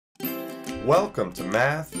Welcome to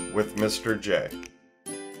Math with Mr. J.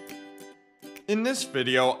 In this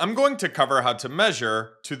video, I'm going to cover how to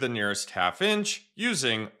measure to the nearest half inch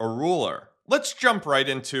using a ruler. Let's jump right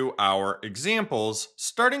into our examples,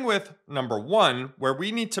 starting with number 1, where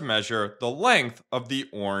we need to measure the length of the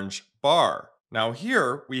orange bar. Now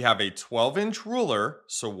here we have a 12-inch ruler,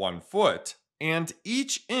 so 1 foot, and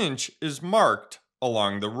each inch is marked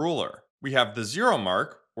along the ruler. We have the 0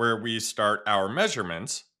 mark, where we start our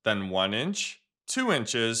measurements, then 1 inch, 2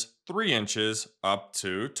 inches, 3 inches, up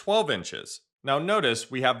to 12 inches. Now notice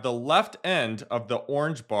we have the left end of the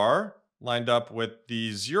orange bar lined up with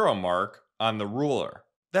the 0 mark on the ruler.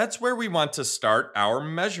 That's where we want to start our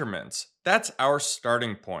measurements. That's our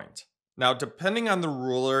starting point. Now, depending on the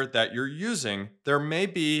ruler that you're using, there may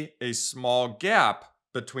be a small gap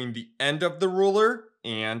between the end of the ruler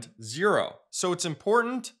and 0. So it's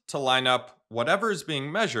important to line up whatever is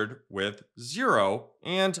being measured with 0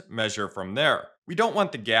 and measure from there. We don't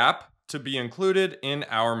want the gap to be included in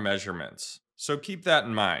our measurements. So keep that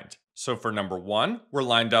in mind. So for number 1, we're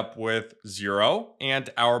lined up with 0 and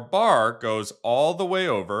our bar goes all the way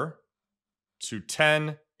over to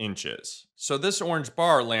 10 inches. So this orange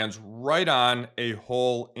bar lands right on a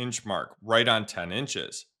whole inch mark, right on 10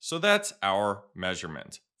 inches. So that's our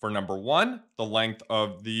measurement. For number 1, the length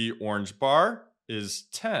of the orange bar is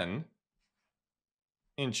 10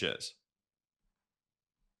 inches.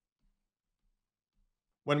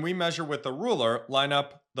 When we measure with a ruler, line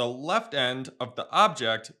up the left end of the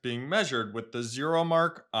object being measured with the 0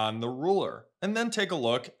 mark on the ruler. And then take a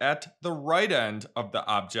look at the right end of the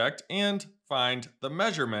object and find the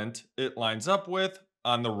measurement it lines up with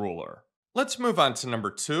on the ruler. Let's move on to number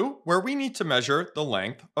 2, where we need to measure the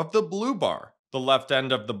length of the blue bar. The left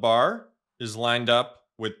end of the bar is lined up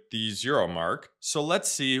with the 0 mark, so let's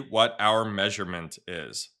see what our measurement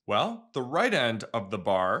is. Well, the right end of the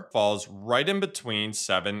bar falls right in between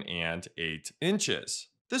 7 and 8 inches.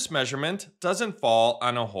 This measurement doesn't fall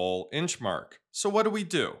on a whole inch mark. So what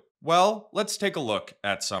do? Well, let's take a look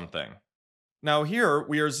at something. Now here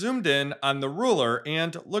we are zoomed in on the ruler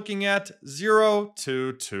and looking at 0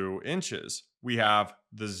 to 2 inches. We have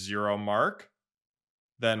the 0 mark,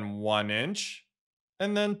 then 1 inch,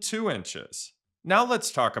 and then 2 inches. Now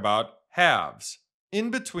let's talk about halves. In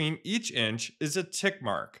between each inch is a tick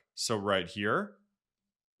mark. So right here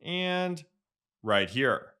and right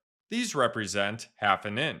here. These represent half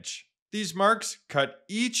an inch. These marks cut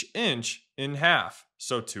each inch in half,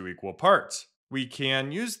 so 2 equal parts. We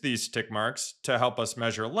can use these tick marks to help us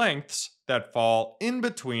measure lengths that fall in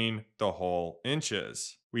between the whole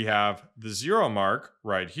inches. We have the 0 mark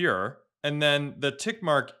right here, and then the tick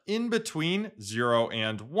mark in between 0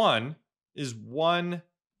 and 1 is 1/2.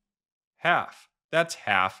 That's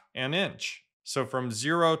half an inch. So from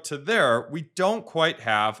 0 to there, we don't quite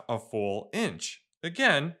have a full inch.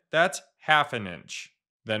 Again, that's half an inch.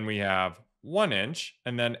 Then we have 1 inch,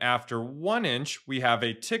 and then after 1 inch, we have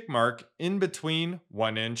a tick mark in between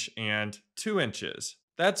 1 inch and 2 inches.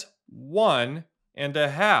 That's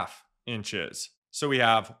 1.5 inches. So we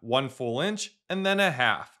have 1 full inch and then a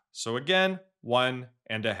half. So again,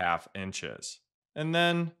 1.5 inches. And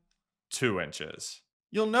then 2 inches.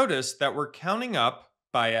 You'll notice that we're counting up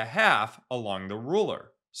by a half along the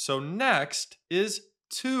ruler. So next is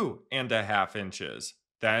 2.5 inches,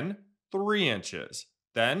 then 3 inches,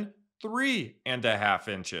 then 3.5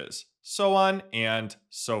 inches, so on and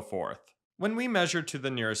so forth. When we measure to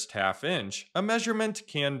the nearest half inch, a measurement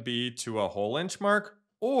can be to a whole inch mark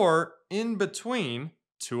or in between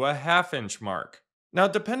to a half inch mark. Now,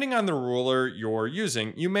 depending on the ruler you're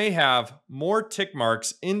using, you may have more tick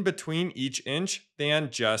marks in between each inch than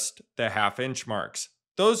just the half inch marks.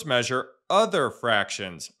 Those measure other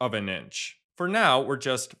fractions of an inch. For now, we're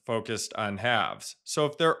just focused on halves. So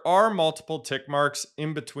if there are multiple tick marks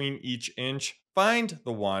in between each inch, find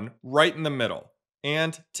the one right in the middle.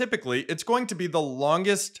 And typically, it's going to be the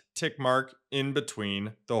longest tick mark in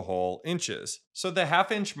between the whole inches. So the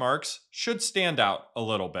half inch marks should stand out a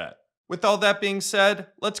little bit. With all that being said,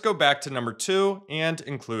 let's go back to number 2 and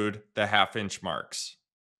include the half inch marks.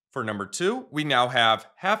 For number 2, we now have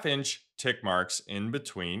half inch tick marks in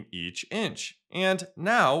between each inch. And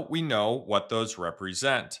now we know what those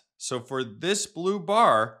represent. So for this blue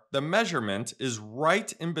bar, the measurement is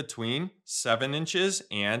right in between 7 inches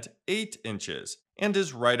and 8 inches and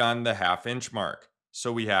is right on the half inch mark.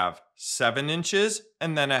 So we have 7 inches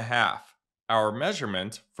and then a half. Our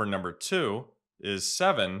measurement for number 2 is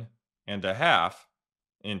 7.5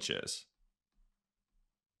 inches.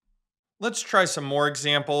 Let's try some more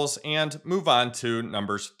examples and move on to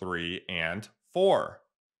numbers 3 and 4.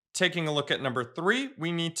 Taking a look at number 3,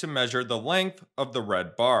 we need to measure the length of the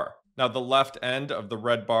red bar. Now the left end of the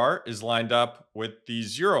red bar is lined up with the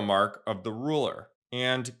 0 mark of the ruler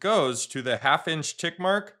and goes to the half-inch tick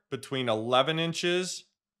mark between 11 inches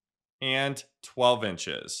and 12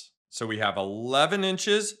 inches. So we have 11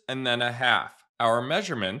 inches and then a half. Our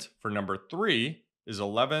measurement for number 3 is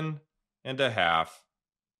 11 and a half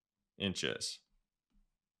inches.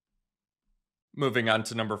 Moving on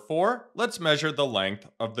to number 4, let's measure the length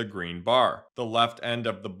of the green bar. The left end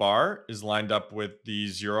of the bar is lined up with the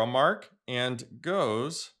 0 mark and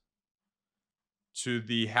goes to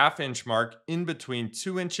the half-inch mark in between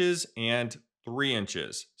 2 inches and 3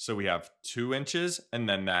 inches. So we have 2 inches and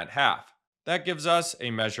then that half. That gives us a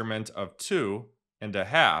measurement of 2 and a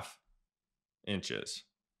half inches.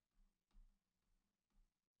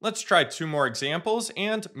 Let's try 2 more examples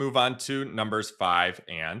and move on to numbers 5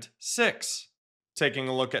 and 6. Taking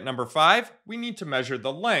a look at number 5, we need to measure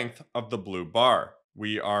the length of the blue bar.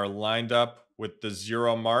 We are lined up with the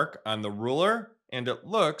 0 mark on the ruler, and it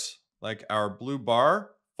looks like our blue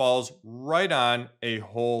bar falls right on a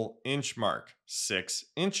whole inch mark, 6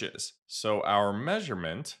 inches. So our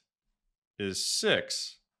measurement is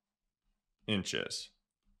 6 inches.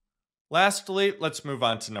 Lastly, let's move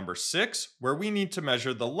on to number 6, where we need to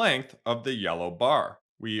measure the length of the yellow bar.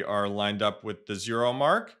 We are lined up with the 0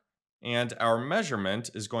 mark, and our measurement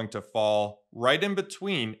is going to fall right in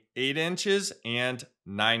between 8 inches and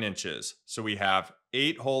 9 inches. So we have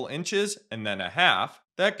 8 whole inches and then a half.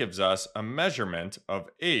 That gives us a measurement of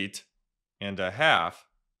 8 and a half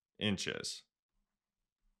inches.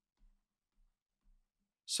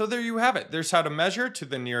 So there you have it. There's how to measure to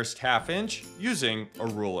the nearest half inch using a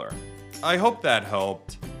ruler. I hope that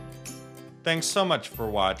helped. Thanks so much for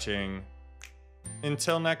watching.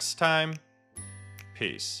 Until next time,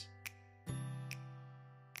 peace.